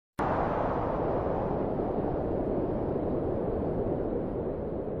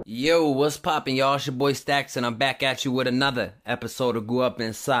Yo, what's poppin', y'all? It's your boy Stacks, and I'm back at you with another episode of Grew Up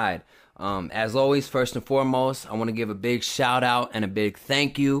Inside. As always, first and foremost, I want to give a big shout out and a big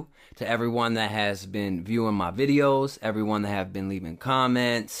thank you to everyone that has been viewing my videos, everyone that have been leaving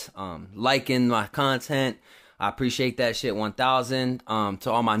comments, liking my content. I appreciate that shit 1,000.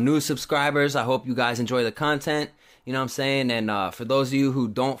 To all my new subscribers, I hope you guys enjoy the content. You know what I'm saying? And for those of you who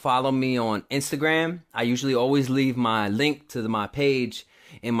don't follow me on Instagram, I usually always leave my link to my page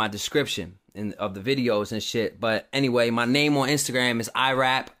in my description of the videos and shit. But anyway, my name on Instagram is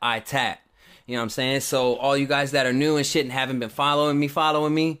IRapITat. You know what I'm saying? So all you guys that are new and shit and haven't been following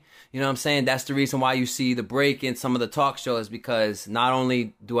me, you know what I'm saying? That's the reason why you see the break in some of the talk shows, because not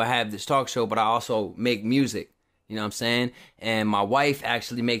only do I have this talk show, but I also make music. You know what I'm saying? And my wife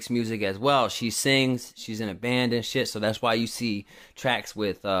actually makes music as well. She sings, she's in a band and shit. So that's why you see tracks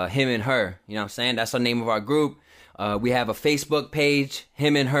with him and her. You know what I'm saying? That's the name of our group. We have a Facebook page,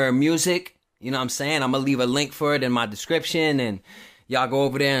 Him and Her Music. You know what I'm saying? I'm going to leave a link for it in my description, and y'all go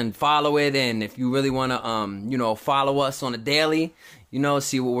over there and follow it. And if you really want to, follow us on a daily,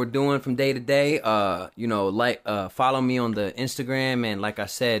 see what we're doing from day to day, follow me on the Instagram. And like I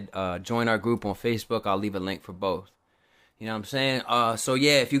said, join our group on Facebook. I'll leave a link for both. You know what I'm saying? So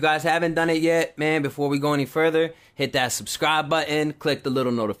yeah, if you guys haven't done it yet, man, before we go any further, hit that subscribe button, click the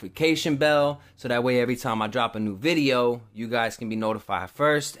little notification bell, so that way every time I drop a new video, you guys can be notified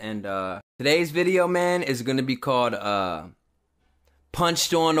first. And today's video, man, is going to be called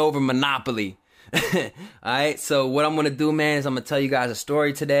Punched On Over Monopoly. Alright, so what I'm going to do, man, is I'm going to tell you guys a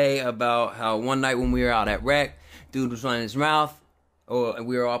story today about how one night when we were out at Rec, dude was running his mouth. And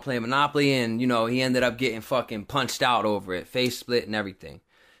we were all playing Monopoly, and, he ended up getting fucking punched out over it. Face split and everything.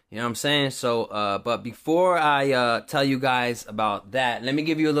 You know what I'm saying? So, but before I tell you guys about that, let me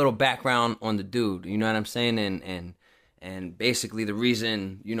give you a little background on the dude. You know what I'm saying? And basically the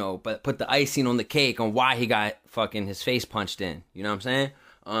reason, but put the icing on the cake on why he got fucking his face punched in. You know what I'm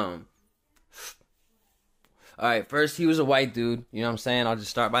saying? Alright, first he was a white dude. You know what I'm saying? I'll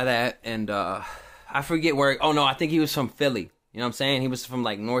just start by that. And I forget where. Oh, no, I think he was from Philly. You know what I'm saying? He was from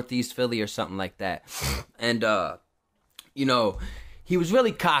like Northeast Philly or something like that. And, he was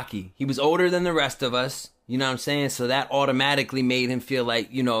really cocky. He was older than the rest of us. You know what I'm saying? So that automatically made him feel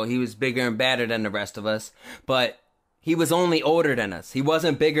like, he was bigger and badder than the rest of us. But he was only older than us. He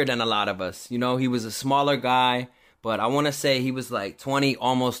wasn't bigger than a lot of us. He was a smaller guy. But I want to say he was like 20,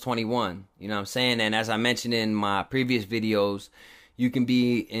 almost 21. You know what I'm saying? And as I mentioned in my previous videos, you can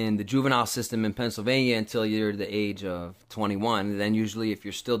be in the juvenile system in Pennsylvania until you're the age of 21. And then usually if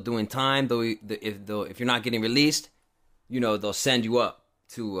you're still doing time, if you're not getting released, they'll send you up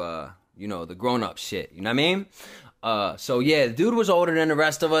to, the grown-up shit. You know what I mean? So yeah, the dude was older than the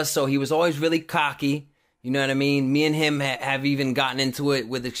rest of us, so he was always really cocky. You know what I mean? Me and him have even gotten into it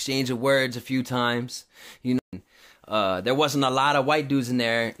with exchange of words a few times. There wasn't a lot of white dudes in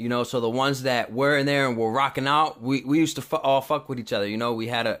there, so the ones that were in there and were rocking out, we used to all fuck with each other. We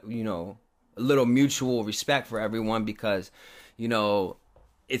had a little mutual respect for everyone, because,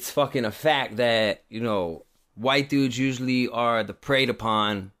 it's fucking a fact that, white dudes usually are the preyed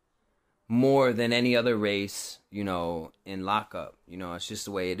upon more than any other race, in lockup. It's just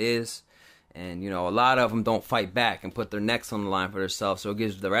the way it is. And, a lot of them don't fight back and put their necks on the line for themselves, so it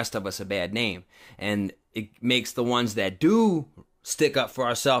gives the rest of us a bad name. And it makes the ones that do stick up for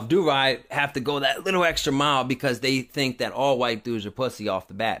ourselves, do right, have to go that little extra mile, because they think that all white dudes are pussy off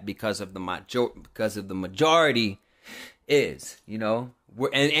the bat, because of the majority is,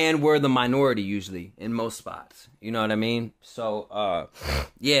 we're the minority usually in most spots. You know what I mean? So,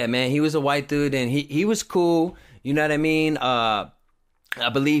 yeah, man, he was a white dude, and he was cool. You know what I mean? I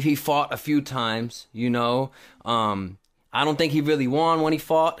believe he fought a few times, I don't think he really won when he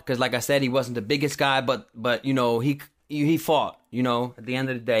fought, because like I said, he wasn't the biggest guy, but he fought, at the end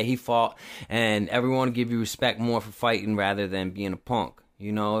of the day, he fought, and everyone will give you respect more for fighting rather than being a punk,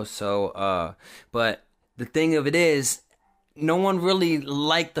 so, but the thing of it is, no one really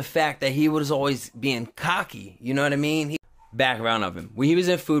liked the fact that he was always being cocky, you know what I mean? Background of him. When he was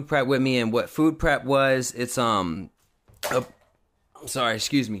in food prep with me, and what food prep was, it's,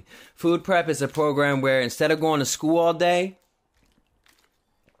 Food prep is a program where instead of going to school all day,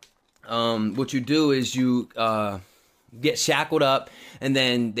 what you do is you get shackled up, and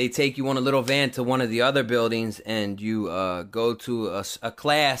then they take you on a little van to one of the other buildings, and you go to a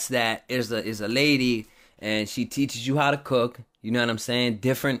class that is a lady, and she teaches you how to cook. You know what I'm saying?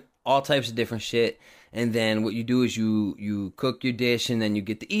 All types of different shit. And then what you do is you cook your dish, and then you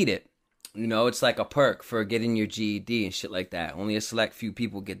get to eat it. You know, it's like a perk for getting your GED and shit like that. Only a select few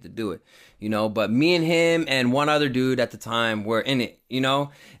people get to do it, you know. But me and him and one other dude at the time were in it, you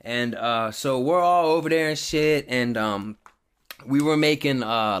know. And so we're all over there and shit. And we were making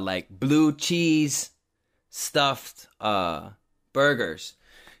like blue cheese stuffed burgers.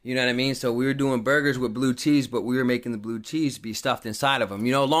 You know what I mean? So we were doing burgers with blue cheese, but we were making the blue cheese be stuffed inside of them.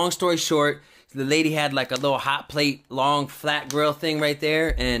 You know, long story short, the lady had like a little hot plate, long flat grill thing right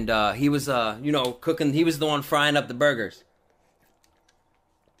there. And he was, you know, cooking. He was the one frying up the burgers.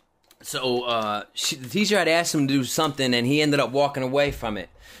 So the teacher had asked him to do something, and he ended up walking away from it.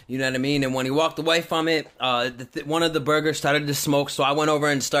 You know what I mean? And when he walked away from it, one of the burgers started to smoke. So I went over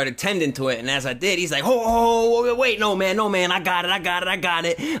and started tending to it. And as I did, he's like, oh, wait, no, man, I got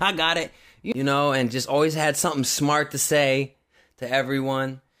it. You know, and just always had something smart to say to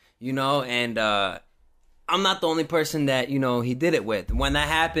everyone, you know. And I'm not the only person that, you know, he did it with. When that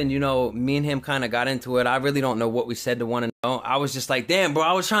happened, you know, me and him kind of got into it. I really don't know what we said to one another. I was just like, damn, bro,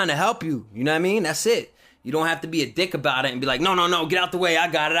 I was trying to help you. You know what I mean? That's it. You don't have to be a dick about it and be like, no, get out the way. I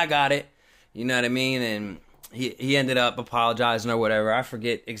got it. You know what I mean? And he ended up apologizing or whatever. I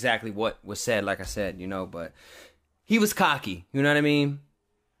forget exactly what was said, like I said, you know, but he was cocky. You know what I mean?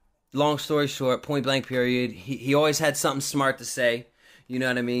 Long story short, point blank period. He always had something smart to say. You know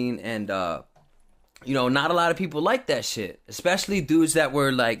what I mean? And, you know, not a lot of people like that shit, especially dudes that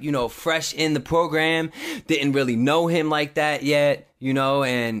were like, you know, fresh in the program, didn't really know him like that yet, you know,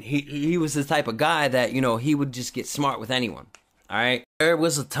 and he was the type of guy that, you know, he would just get smart with anyone. All right. There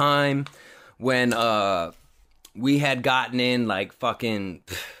was a time when we had gotten in like fucking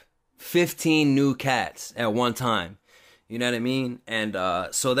 15 new cats at one time. You know what I mean? And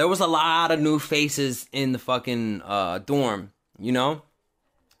so there was a lot of new faces in the fucking dorm, you know?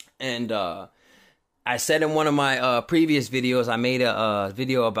 And I said in one of my previous videos, I made a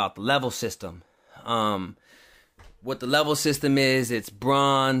video about the level system. What the level system is, it's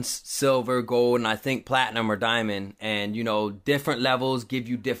bronze, silver, gold, and I think platinum or diamond. And, you know, different levels give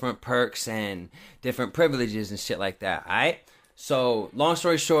you different perks and different privileges and shit like that, all right? So, long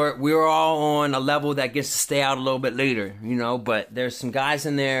story short, we were all on a level that gets to stay out a little bit later, you know, but there's some guys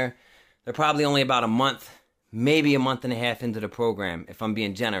in there, they're probably only about a month, maybe a month and a half into the program, if I'm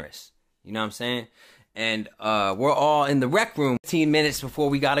being generous. You know what I'm saying? And we're all in the rec room 15 minutes before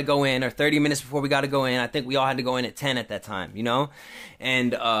we got to go in, or 30 minutes before we got to go in. I think we all had to go in at 10 at that time, you know?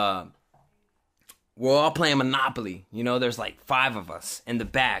 And we're all playing Monopoly. You know, there's like 5 of us in the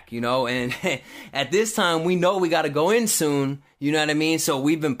back, you know? And at this time, we know we got to go in soon, you know what I mean? So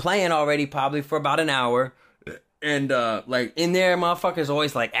we've been playing already probably for about an hour. And, like, in there, motherfuckers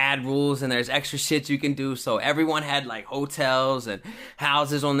always, like, add rules, and there's extra shit you can do. So everyone had, like, hotels and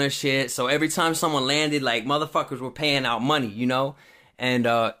houses on their shit. So every time someone landed, like, motherfuckers were paying out money, you know? And,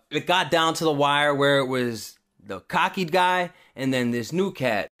 it got down to the wire where it was the cocky guy and then this new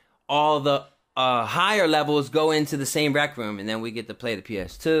cat. All the, higher levels go into the same rec room, and then we get to play the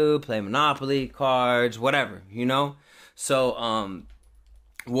PS2, play Monopoly, cards, whatever, you know? So,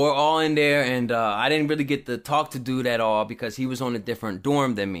 we're all in there, and I didn't really get to talk to dude at all because he was on a different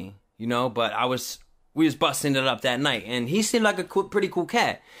dorm than me, you know. But we was busting it up that night, and he seemed like a pretty cool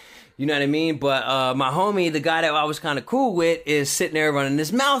cat, you know what I mean. But my homie, the guy that I was kind of cool with, is sitting there running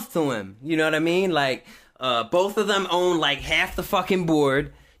his mouth to him, you know what I mean. Like both of them own like half the fucking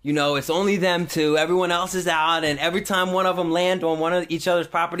board. You know, it's only them two. Everyone else is out, and every time one of them land on one of each other's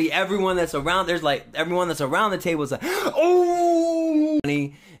property, everyone that's around the table is like, oh,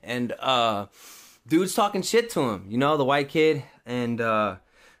 and dude's talking shit to him. You know, the white kid, and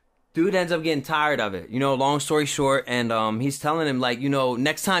dude ends up getting tired of it. You know, long story short, and he's telling him like, you know,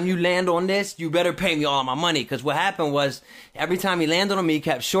 next time you land on this, you better pay me all my money. Because what happened was, every time he landed on me, he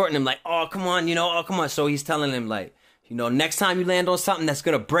kept shorting him like, oh come on, you know, oh come on. So he's telling him like, you know, next time you land on something that's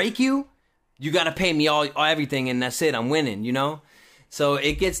gonna break you, you gotta pay me all everything, and that's it. I'm winning, you know. So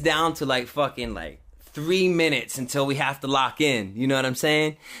it gets down to like fucking like 3 minutes until we have to lock in. You know what I'm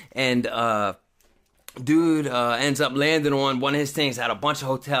saying? And dude ends up landing on one of his things at a bunch of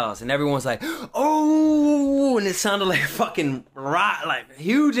hotels, and everyone's like, oh, and it sounded like fucking rock, like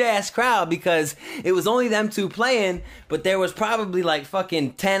huge ass crowd, because it was only them two playing, but there was probably like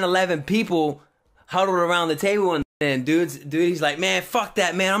fucking 10, 11 people huddled around the table. And dude, he's like, man, fuck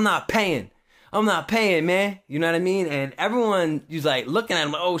that, man. I'm not paying, man. You know what I mean? And everyone, he's like looking at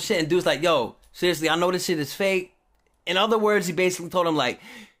him like, oh shit. And dude's like, yo, seriously, I know this shit is fake. In other words, he basically told him like,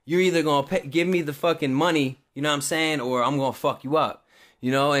 you're either gonna give me the fucking money, you know what I'm saying, or I'm gonna fuck you up,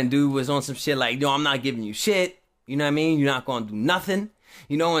 you know. And dude was on some shit like, yo, I'm not giving you shit, you know what I mean? You're not gonna do nothing,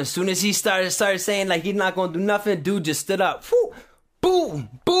 you know. And as soon as he started saying like he's not gonna do nothing, dude just stood up, boom,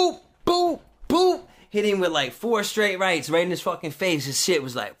 boom, boom. boop, boop. Hit him with like 4 straight rights right in his fucking face. His shit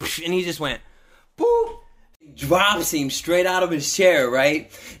was like, and he just went, boop. Drops him straight out of his chair,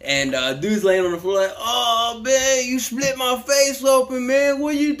 right? And dude's laying on the floor like, oh man, you split my face open, man.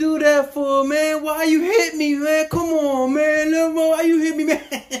 What you do that for, man? Why you hit me, man? Come on, man. Why you hit me,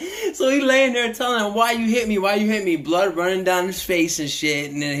 man? So he laying there telling him, why you hit me? Why you hit me? Blood running down his face and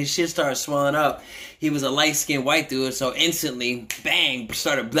shit. And then his shit started swelling up. He was a light-skinned white dude, so instantly, bang,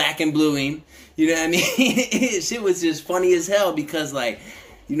 started black and bluing. You know what I mean? Shit was just funny as hell because, like,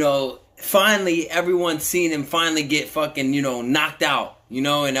 you know, finally, everyone's seen him finally get fucking, you know, knocked out, you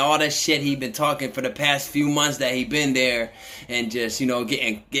know, and all that shit he'd been talking for the past few months that he been there, and just, you know,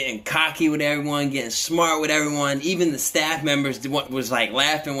 getting cocky with everyone, getting smart with everyone. Even the staff members was like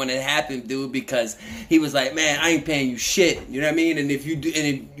laughing when it happened, dude, because he was like, man, I ain't paying you shit, you know what I mean? And if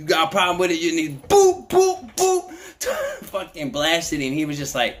you got a problem with it, you need boop, boop, boop, fucking blasted him. He was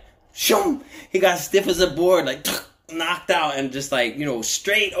just like, shoom, he got stiff as a board, like, knocked out and just like, you know,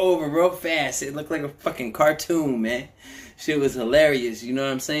 straight over real fast. It looked like a fucking cartoon, man. Shit was hilarious, you know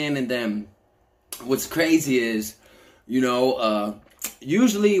what I'm saying? And then what's crazy is, you know,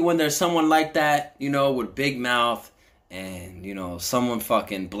 usually when there's someone like that, you know, with a big mouth and, you know, someone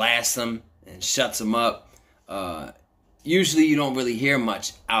fucking blasts them and shuts them up, usually you don't really hear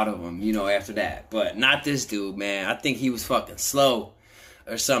much out of them, you know, after that. But not this dude, man. I think he was fucking slow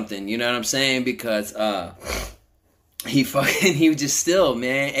or something, you know what I'm saying? Because, he was just still,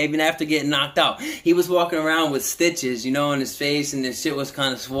 man, even after getting knocked out. He was walking around with stitches, you know, on his face, and his shit was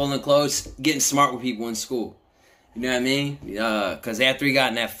kind of swollen close, getting smart with people in school. You know what I mean? Because after he got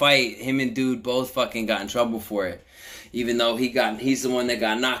in that fight, him and dude both fucking got in trouble for it. Even though he's the one that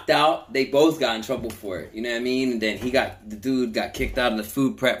got knocked out, they both got in trouble for it. You know what I mean? And then the dude got kicked out of the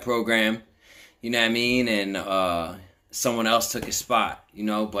food prep program. You know what I mean? And, someone else took his spot, you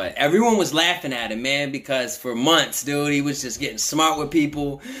know, but everyone was laughing at him, man, because for months, dude, he was just getting smart with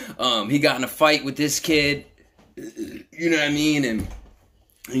people. He got in a fight with this kid, you know what I mean, and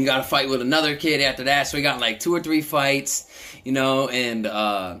he got a fight with another kid after that, so he got like 2 or 3 fights, you know, and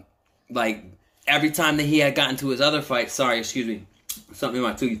like every time that he had gotten to his other fight, something in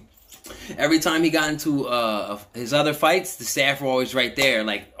my tooth. Every time he got into his other fights, the staff were always right there.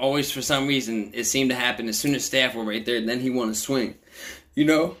 Like, always for some reason, it seemed to happen as soon as staff were right there, then he won a swing. You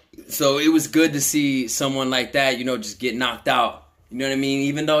know? So it was good to see someone like that, you know, just get knocked out. You know what I mean?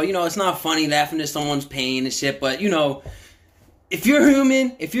 Even though, you know, it's not funny laughing at someone's pain and shit, but, you know, if you're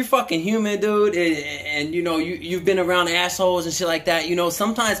human, if you're fucking human, dude, and you know, you've been around assholes and shit like that, you know,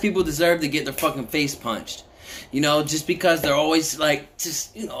 sometimes people deserve to get their fucking face punched. You know, just because they're always, like,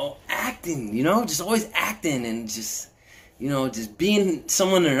 just, you know, acting, you know? Just always acting and just, you know, just being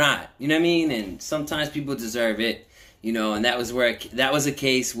someone they're not. You know what I mean? And sometimes people deserve it, you know? And that was a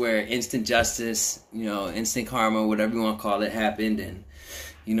case where instant justice, you know, instant karma, whatever you want to call it, happened. And,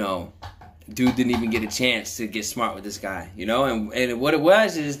 you know, dude didn't even get a chance to get smart with this guy, you know? And what it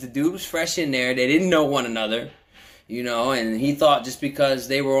was is the dude was fresh in there. They didn't know one another. You know, and he thought just because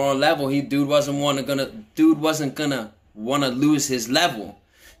they were on level, dude wasn't gonna want to lose his level.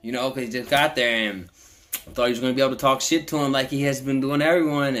 You know, because he just got there and thought he was gonna be able to talk shit to him like he has been doing to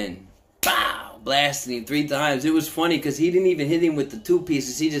everyone, and pow, blasted him 3 times. It was funny because he didn't even hit him with the 2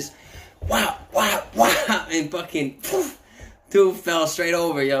 pieces. He just wow, and fucking poof, dude fell straight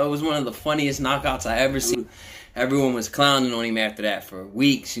over. Yo, it was one of the funniest knockouts I ever seen. Everyone was clowning on him after that for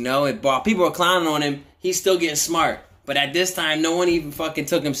weeks, you know. And people were clowning on him. He's still getting smart. But at this time, no one even fucking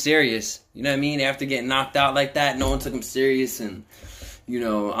took him serious. You know what I mean? After getting knocked out like that, no one took him serious. And, you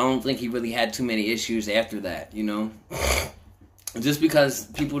know, I don't think he really had too many issues after that, you know. Just because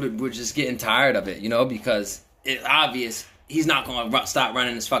people were just getting tired of it, you know. Because it's obvious he's not going to stop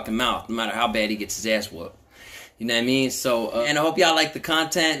running his fucking mouth no matter how bad he gets his ass whooped. You know what I mean? So, and I hope y'all liked the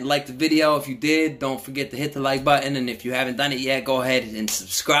content, liked the video. If you did, don't forget to hit the like button. And if you haven't done it yet, go ahead and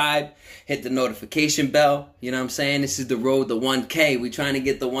subscribe. Hit the notification bell. You know what I'm saying? This is the road to 1K. We're trying to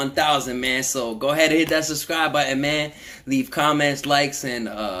get to 1,000, man. So go ahead and hit that subscribe button, man. Leave comments, likes, and,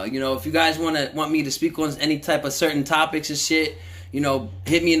 you know, if you guys want me to speak on any type of certain topics and shit, you know,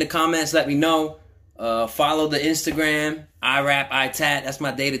 hit me in the comments. Let me know. Follow the Instagram, iRap, That's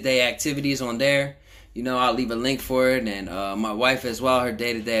my day-to-day activities on there. You know, I'll leave a link for it, and my wife as well, her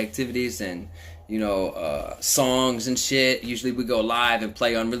day-to-day activities, and, you know, songs and shit. Usually we go live and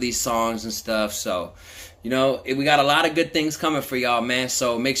play unreleased songs and stuff, so, you know, we got a lot of good things coming for y'all, man,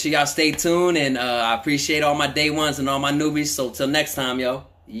 so make sure y'all stay tuned, and I appreciate all my day ones and all my newbies, so till next time, yo.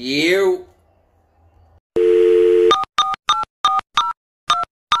 Yerrro.